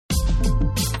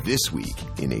This Week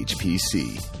in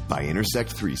HPC by Intersect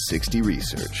 360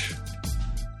 Research.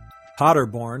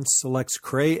 Paderborn selects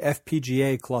Cray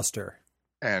FPGA cluster.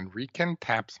 And Riken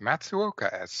taps Matsuoka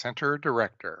as center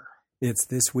director. It's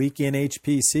This Week in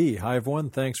HPC. Hi,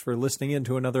 everyone. Thanks for listening in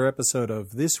to another episode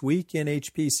of This Week in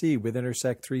HPC with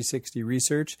Intersect 360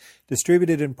 Research,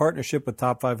 distributed in partnership with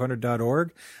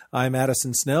Top500.org. I'm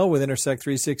Addison Snell with Intersect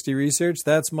 360 Research.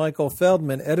 That's Michael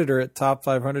Feldman, editor at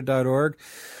Top500.org.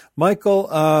 Michael,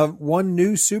 one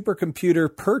new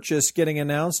supercomputer purchase getting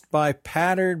announced by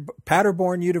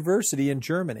Paderborn University in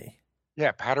Germany.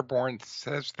 Yeah, Paderborn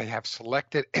says they have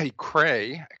selected a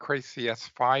Cray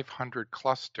CS500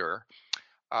 cluster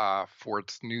for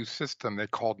its new system they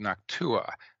called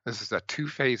Noctua. This is a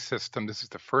two-phase system. This is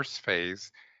the first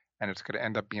phase, and it's going to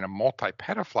end up being a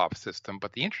multi-petaflop system.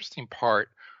 But the interesting part,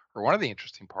 or one of the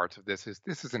interesting parts of this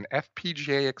is an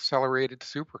FPGA-accelerated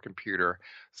supercomputer,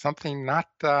 something not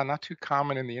too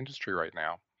common in the industry right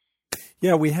now.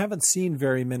 Yeah, we haven't seen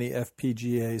very many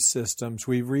FPGA systems.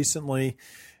 We recently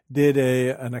did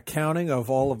an accounting of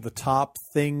all of the top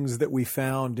things that we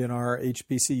found in our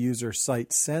HPC user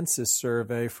site census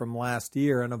survey from last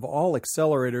year. And of all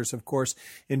accelerators, of course,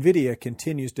 NVIDIA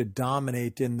continues to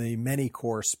dominate in the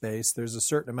many-core space. There's a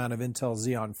certain amount of Intel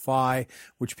Xeon Phi,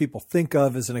 which people think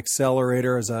of as an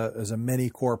accelerator, as a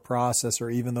many-core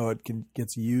processor, even though it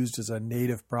gets used as a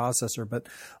native processor. But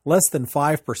less than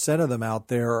 5% of them out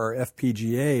there are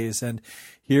FPGAs. And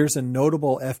here's a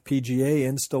notable FPGA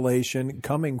installation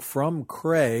coming from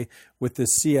Cray with the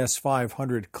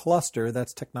CS500 cluster.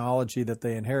 That's technology that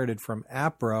they inherited from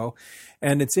Appro.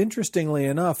 And it's interestingly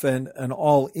enough an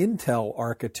all Intel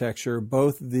architecture,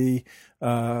 both the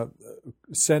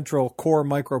central core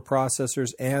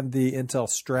microprocessors and the Intel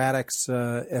Stratix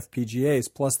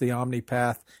FPGAs, plus the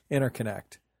OmniPath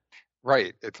interconnect.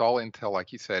 Right. It's all Intel,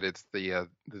 like you said. It's the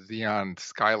Xeon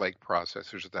Skylake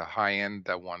processors, the high-end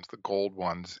ones, the gold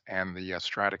ones, and the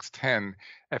Stratix 10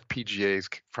 FPGAs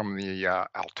from the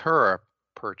Altura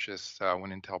purchase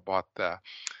when Intel bought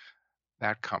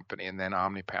that company, and then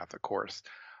OmniPath, of course.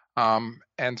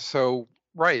 And so,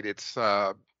 right, it's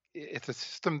a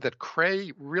system that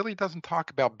Cray really doesn't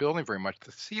talk about building very much.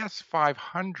 The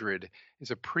CS500 is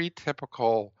a pretty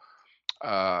typical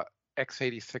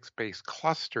x86-based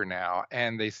cluster now,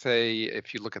 and they say,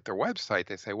 if you look at their website,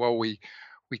 they say, well, we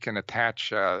can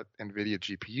attach NVIDIA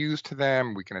GPUs to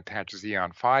them, we can attach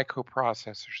Xeon Phi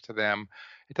coprocessors to them.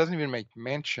 It doesn't even make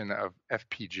mention of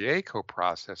FPGA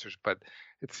coprocessors, but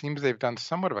it seems they've done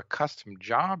somewhat of a custom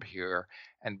job here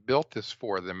and built this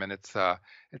for them, and it's a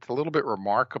little bit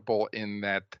remarkable in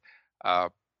that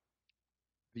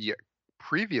the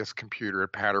previous computer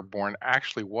at Paderborn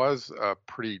actually was a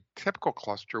pretty typical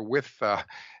cluster with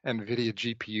NVIDIA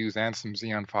GPUs and some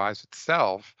Xeon Phis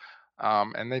itself.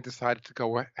 And they decided to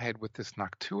go ahead with this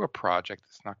Noctua project,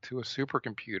 this Noctua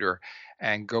supercomputer,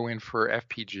 and go in for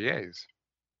FPGAs.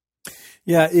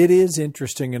 Yeah, it is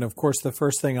interesting. And of course, the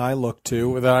first thing I look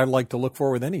to, that I like to look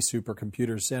for with any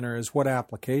supercomputer center, is what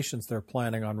applications they're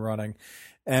planning on running.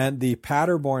 And the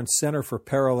Paderborn Center for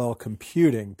Parallel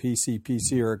Computing,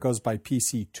 PCPC, or it goes by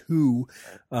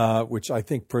PC2, which I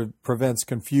think prevents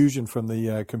confusion from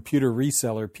the computer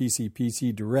reseller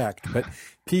PCPC Direct. But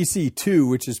PC2,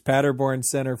 which is Paderborn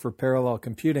Center for Parallel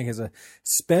Computing, has a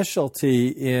specialty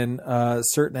in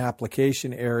certain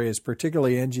application areas,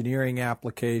 particularly engineering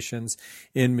applications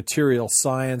in material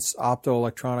science,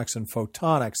 optoelectronics, and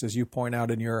photonics, as you point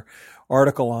out in your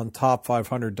article on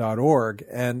top500.org.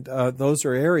 And those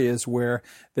are areas where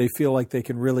they feel like they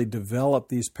can really develop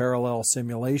these parallel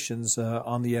simulations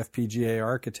on the FPGA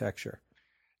architecture.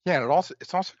 Yeah, and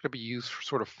it's also going to be used for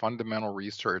sort of fundamental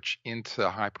research into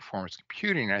high-performance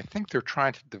computing. And I think they're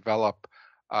trying to develop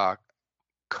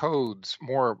codes,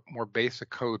 more basic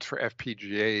codes for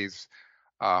FPGAs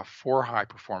for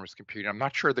high-performance computing. I'm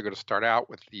not sure they're going to start out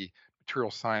with the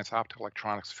material science,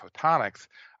 optoelectronics, photonics.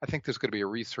 I think there's going to be a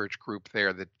research group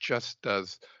there that just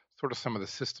does sort of some of the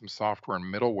system software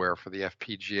and middleware for the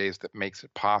FPGAs that makes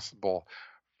it possible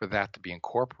for that to be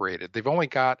incorporated. They've only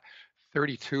got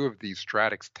 32 of these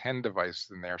Stratix 10 devices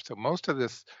in there, so most of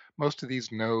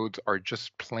these nodes are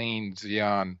just plain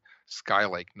Xeon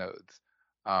Skylake nodes.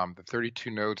 The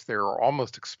 32 nodes there are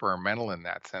almost experimental in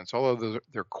that sense, although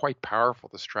they're quite powerful.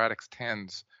 The Stratix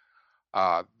 10s,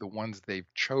 the ones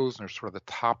they've chosen, are sort of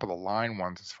the top of the line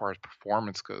ones as far as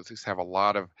performance goes. These have a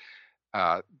lot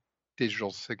of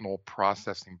digital signal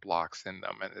processing blocks in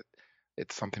them, and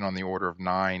it's something on the order of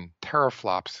 9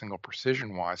 teraflops single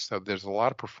precision wise. So there's a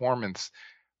lot of performance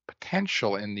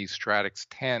potential in these Stratix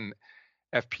 10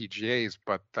 FPGAs,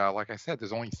 but like I said,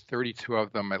 there's only 32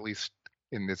 of them, at least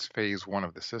in this phase one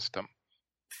of the system.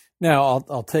 Now,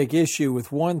 I'll take issue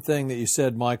with one thing that you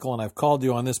said, Michael, and I've called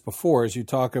you on this before, as you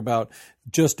talk about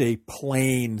just a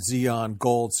plain Xeon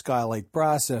Gold Skylake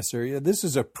processor. This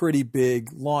is a pretty big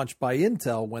launch by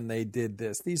Intel when they did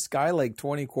this. These Skylake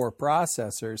 20-core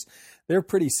processors, they're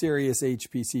pretty serious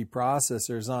HPC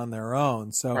processors on their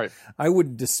own. So right. I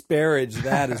wouldn't disparage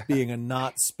that as being a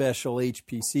not special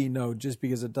HPC node just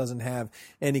because it doesn't have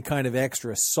any kind of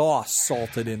extra sauce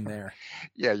salted in there.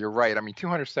 Yeah, you're right. I mean,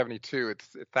 272, it's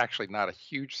actually not a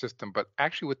huge system, but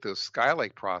actually with those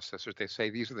Skylake processors, they say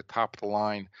these are the top of the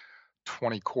line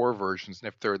 20-core versions, and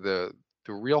if they're the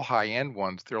real high-end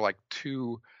ones, they're like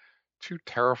two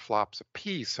teraflops a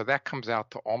piece. So that comes out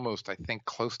to almost, I think,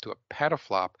 close to a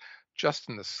petaflop just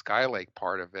in the Skylake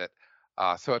part of it.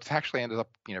 So it's actually ended up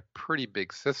being a pretty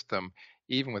big system,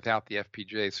 even without the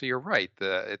FPGA. So you're right,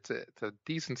 it's a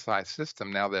decent-sized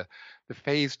system. Now the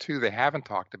phase 2 they haven't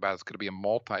talked about is going to be a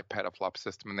multi-petaflop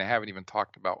system, and they haven't even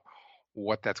talked about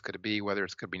what that's going to be, whether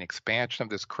it's going to be an expansion of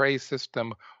this Cray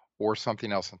system or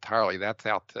something else entirely. That's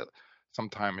out to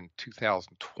sometime in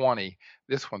 2020.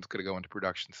 This one's going to go into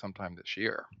production sometime this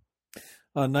year.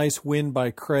 A nice win by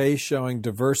Cray showing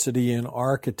diversity in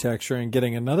architecture and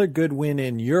getting another good win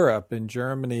in Europe, in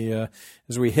Germany,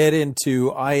 as we head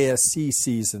into ISC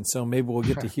season. So maybe we'll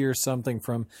get to hear something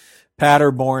from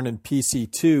Paderborn and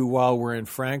PC2 while we're in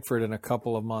Frankfurt in a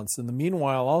couple of months. In the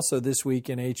meanwhile, also this week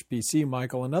in HPC,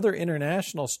 Michael, another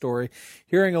international story,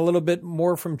 hearing a little bit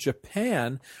more from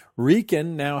Japan.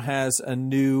 RIKEN now has a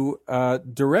new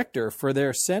director for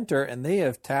their center, and they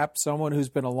have tapped someone who's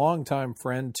been a longtime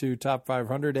friend to Top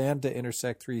 500 and to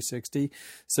Intersect 360,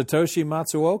 Satoshi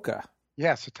Matsuoka.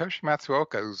 Yeah, Satoshi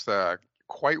Matsuoka, who's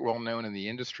quite well known in the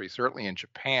industry, certainly in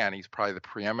Japan. He's probably the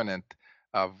preeminent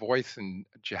voice in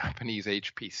Japanese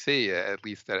HPC, at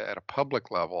least at a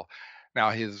public level.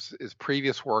 Now, his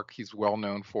previous work he's well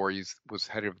known for. He was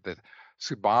head of the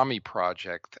Tsubame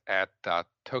project at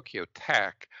Tokyo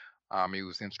Tech. He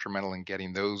was instrumental in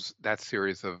getting that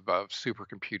series of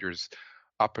supercomputers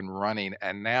up and running,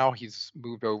 and now he's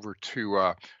moved over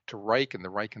to RIKEN, the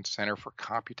RIKEN Center for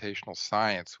Computational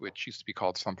Science, which used to be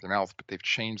called something else, but they've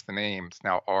changed the name. It's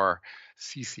now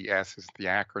RCCS is the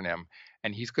acronym,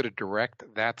 and he's going to direct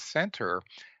that center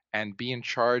and be in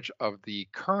charge of the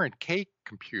current K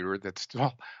computer that's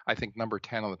still, I think, number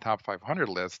 10 on the top 500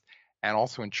 list, and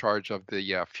also in charge of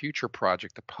the future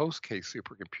project, the post-K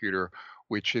supercomputer,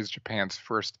 which is Japan's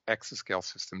first exascale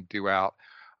system due out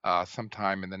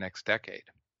sometime in the next decade.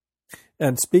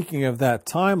 And speaking of that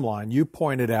timeline, you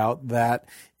pointed out that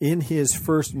in his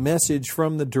first message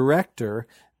from the director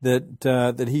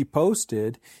that he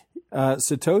posted,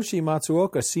 Satoshi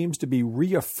Matsuoka seems to be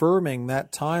reaffirming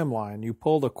that timeline. You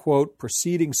pulled a quote,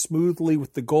 proceeding smoothly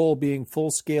with the goal being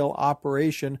full-scale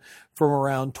operation from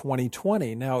around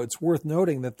 2020. Now, it's worth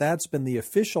noting that that's been the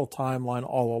official timeline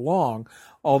all along,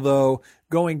 although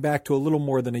going back to a little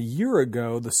more than a year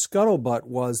ago, the scuttlebutt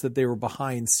was that they were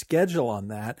behind schedule on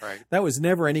that. Right. That was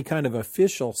never any kind of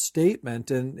official statement,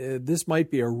 and this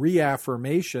might be a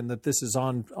reaffirmation that this is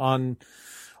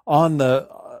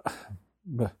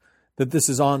that this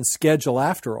is on schedule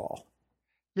after all.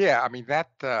 Yeah, I mean, that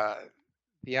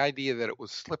the idea that it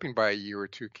was slipping by a year or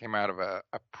two came out of a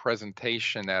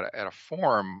presentation at a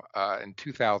forum in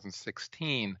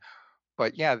 2016.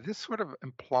 But yeah, this sort of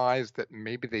implies that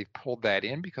maybe they pulled that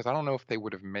in, because I don't know if they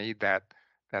would have made that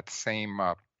same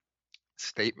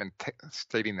statement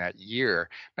stating that year.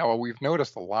 Now, we've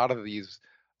noticed a lot of the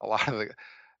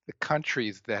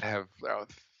countries that have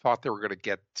thought they were going to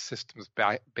get systems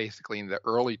basically in the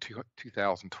early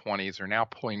 2020s are now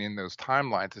pulling in those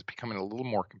timelines. It's becoming a little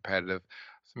more competitive.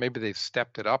 So maybe they've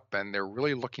stepped it up and they're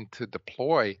really looking to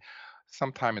deploy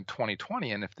sometime in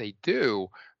 2020. And if they do,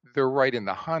 they're right in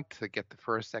the hunt to get the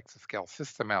first exascale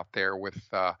system out there with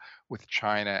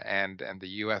China and the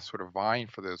U.S. sort of vying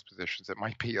for those positions. It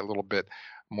might be a little bit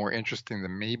more interesting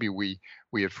than maybe we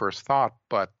had first thought.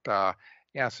 But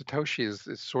yeah, Satoshi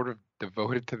is sort of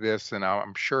devoted to this, and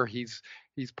I'm sure he's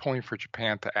pulling for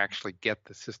Japan to actually get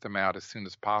the system out as soon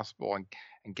as possible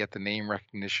and get the name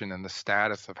recognition and the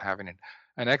status of having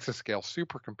an exascale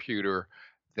supercomputer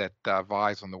that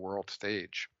vies on the world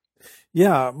stage.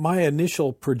 Yeah, my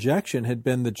initial projection had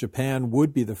been that Japan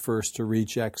would be the first to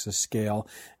reach exascale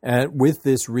with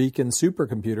this RIKEN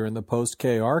supercomputer in the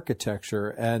post-K architecture.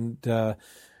 And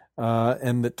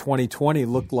and that 2020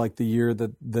 looked like the year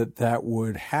that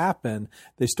would happen,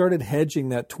 they started hedging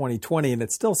that 2020, and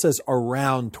it still says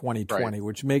around 2020, right,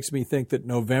 which makes me think that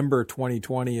November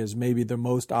 2020 is maybe the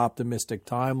most optimistic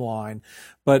timeline.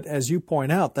 But as you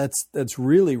point out, that's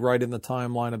really right in the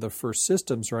timeline of the First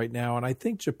Systems right now. And I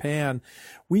think Japan,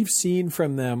 we've seen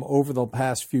from them over the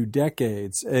past few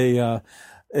decades a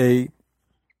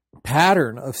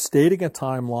pattern of stating a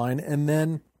timeline and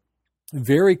then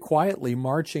very quietly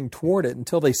marching toward it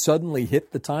until they suddenly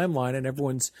hit the timeline and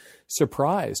everyone's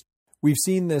surprised. We've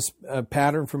seen this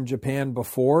pattern from Japan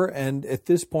before, and at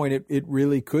this point it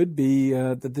really could be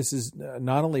that this is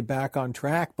not only back on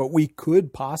track, but we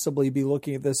could possibly be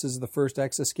looking at this as the first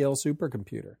exascale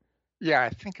supercomputer. Yeah,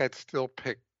 I think I'd still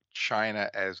pick China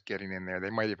as getting in there. They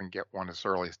might even get one as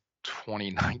early as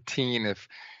 2019 if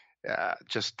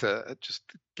just to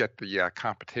get the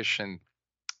competition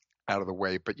out of the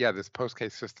way. But yeah, this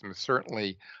post-case system is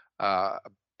certainly a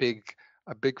big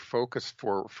focus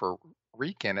for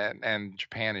RIKEN and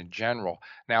Japan in general.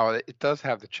 Now, it does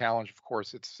have the challenge, of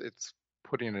course, it's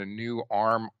putting a new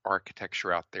ARM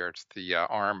architecture out there. It's the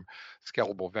ARM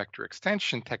Scalable Vector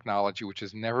Extension technology, which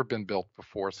has never been built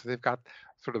before. So they've got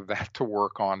sort of that to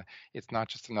work on. It's not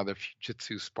just another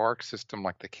Fujitsu Spark system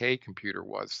like the K computer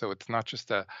was. So it's not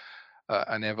just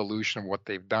an evolution of what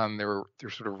they've done. They're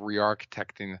sort of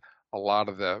re-architecting a lot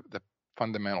of the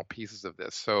fundamental pieces of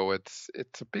this. So it's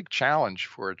a big challenge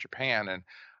for Japan, and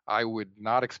I would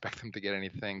not expect them to get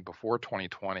anything before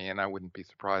 2020, and I wouldn't be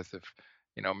surprised if,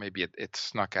 maybe it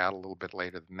snuck out a little bit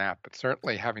later than that. But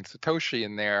certainly having Satoshi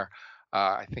in there,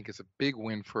 I think is a big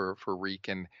win for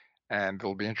RIKEN, and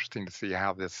it'll be interesting to see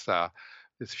how this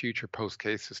future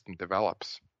post-case system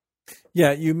develops.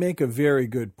 Yeah, you make a very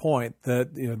good point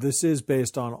that this is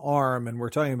based on ARM, and we're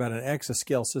talking about an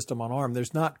exascale system on ARM.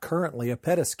 There's not currently a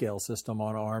petascale system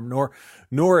on ARM,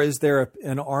 nor is there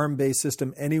an ARM-based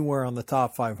system anywhere on the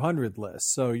top 500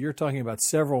 list. So you're talking about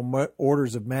several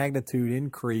orders of magnitude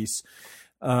increase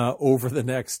over the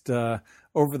next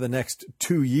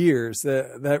 2 years.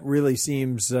 That really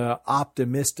seems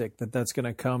optimistic that that's going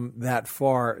to come that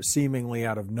far, seemingly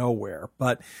out of nowhere.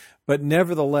 But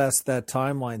nevertheless, that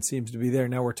timeline seems to be there.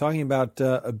 Now, we're talking about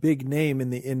a big name in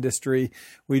the industry.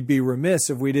 We'd be remiss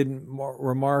if we didn't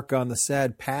remark on the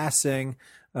sad passing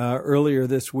earlier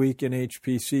this week in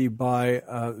HPC by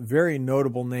a very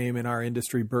notable name in our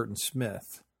industry, Burton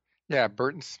Smith. Yeah,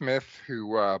 Burton Smith,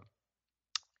 who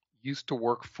used to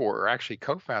work for, or actually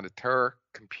co-founded Terra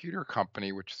Computer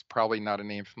Company, which is probably not a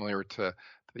name familiar to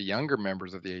the younger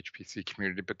members of the HPC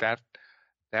community, but that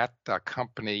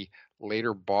company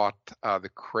later bought the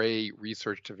Cray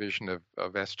research division of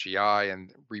SGI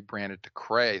and rebranded to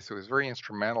Cray. So it was very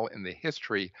instrumental in the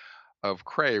history of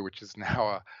Cray, which is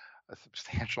now a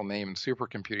substantial name in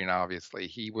supercomputing, obviously.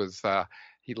 He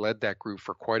led that group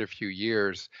for quite a few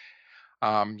years.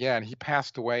 And he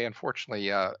passed away,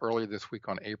 unfortunately, earlier this week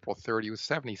on April 3rd. He was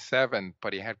 77,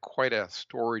 but he had quite a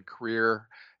storied career.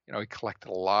 He collected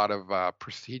a lot of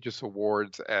prestigious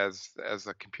awards as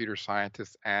a computer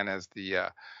scientist and as the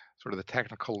sort of the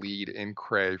technical lead in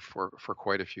Cray for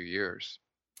quite a few years.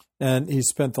 And he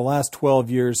spent the last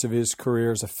 12 years of his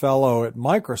career as a fellow at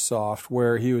Microsoft,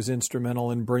 where he was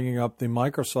instrumental in bringing up the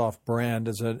Microsoft brand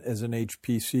as an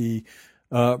HPC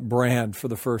brand for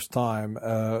the first time,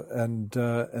 and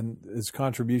his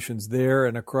contributions there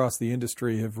and across the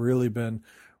industry have really been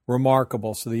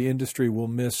remarkable. So the industry will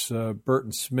miss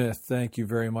Burton Smith. Thank you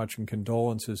very much, and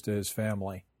condolences to his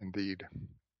family. Indeed.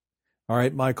 All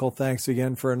right, Michael, thanks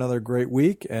again for another great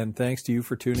week, and thanks to you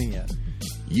for tuning in.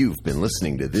 You've been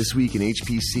listening to This Week in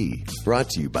HPC, brought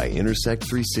to you by Intersect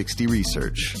 360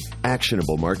 Research,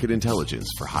 actionable market intelligence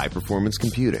for high-performance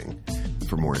computing.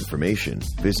 For more information,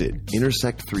 visit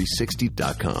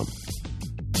intersect360.com.